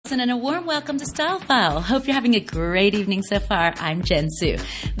Wilson, and a warm welcome to Style File. Hope you're having a great evening so far. I'm Jen Su.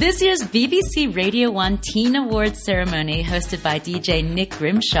 This year's BBC Radio 1 Teen Awards ceremony, hosted by DJ Nick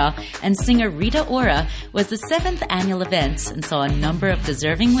Grimshaw and singer Rita Ora, was the 7th annual event and saw a number of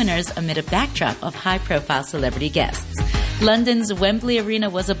deserving winners amid a backdrop of high-profile celebrity guests. London's Wembley Arena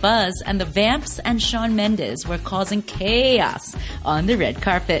was abuzz, and the Vamps and Shawn Mendes were causing chaos on the red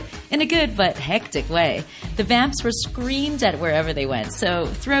carpet in a good but hectic way. The Vamps were screamed at wherever they went, so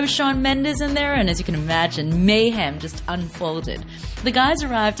throw Shawn Mendes in there, and as you can imagine, mayhem just unfolded. The guys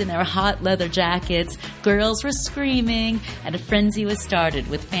arrived in their hot leather jackets, girls were screaming, and a frenzy was started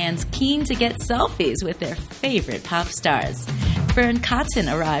with fans keen to get selfies with their favorite pop stars. Fern Cotton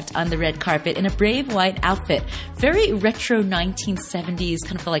arrived on the red carpet in a brave white outfit, very retro 1970s,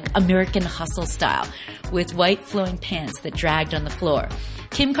 kind of like American Hustle style, with white flowing pants that dragged on the floor.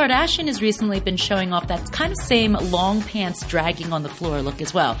 Kim Kardashian has recently been showing off that kind of same long pants dragging on the floor look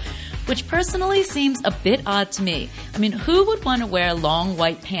as well, which personally seems a bit odd to me. I mean, who would want to wear long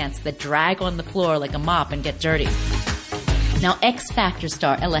white pants that drag on the floor like a mop and get dirty? Now, X Factor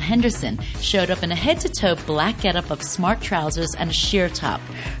star Ella Henderson showed up in a head-to-toe black getup of smart trousers and a sheer top.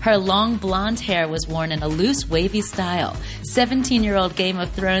 Her long blonde hair was worn in a loose, wavy style. 17-year-old Game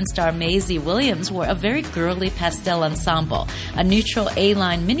of Thrones star Maisie Williams wore a very girly pastel ensemble, a neutral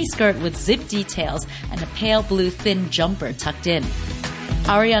A-line miniskirt with zip details and a pale blue thin jumper tucked in.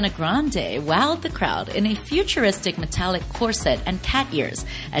 Ariana Grande wowed the crowd in a futuristic metallic corset and cat ears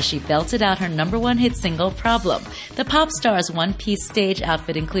as she belted out her #1 hit single, Problem. The pop star's one-piece stage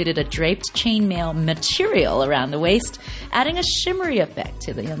outfit included a draped chainmail material around the waist, adding a shimmery effect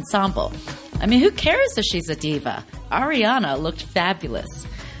to the ensemble. I mean, who cares if she's a diva? Ariana looked fabulous.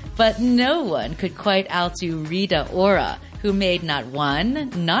 But no one could quite outdo Rita Ora, who made not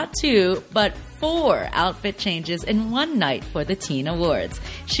one, not two, but 4 outfit changes in one night for the Teen Awards.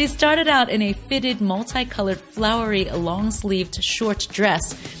 She started out in a fitted, multicolored, flowery, long-sleeved short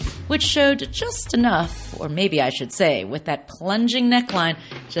dress, which showed just enough, or maybe I should say, with that plunging neckline,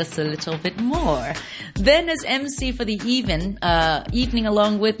 just a little bit more. Then as MC for the evening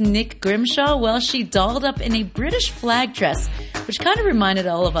along with Nick Grimshaw, well, she dolled up in a British flag dress, which kind of reminded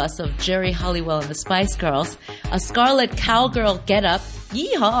all of us of Jerry Halliwell and the Spice Girls, a scarlet cowgirl getup,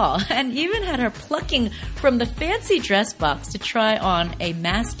 yeehaw, and even had her plucking from the fancy dress box to try on a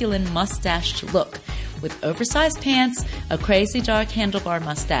masculine mustached look, with oversized pants, a crazy dark handlebar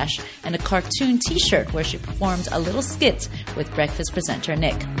mustache, and a cartoon t-shirt where she performed a little skit with breakfast presenter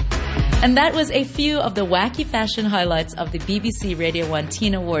Nick. And that was a few of the wacky fashion highlights of the BBC Radio 1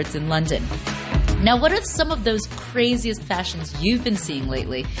 Teen Awards in London. Now, what are some of those craziest fashions you've been seeing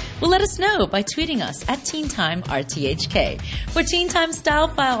lately? Well, let us know by tweeting us at TeenTimeRTHK. For Teen Time Style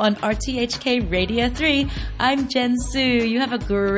File on RTHK Radio 3, I'm Jen Su. You have a great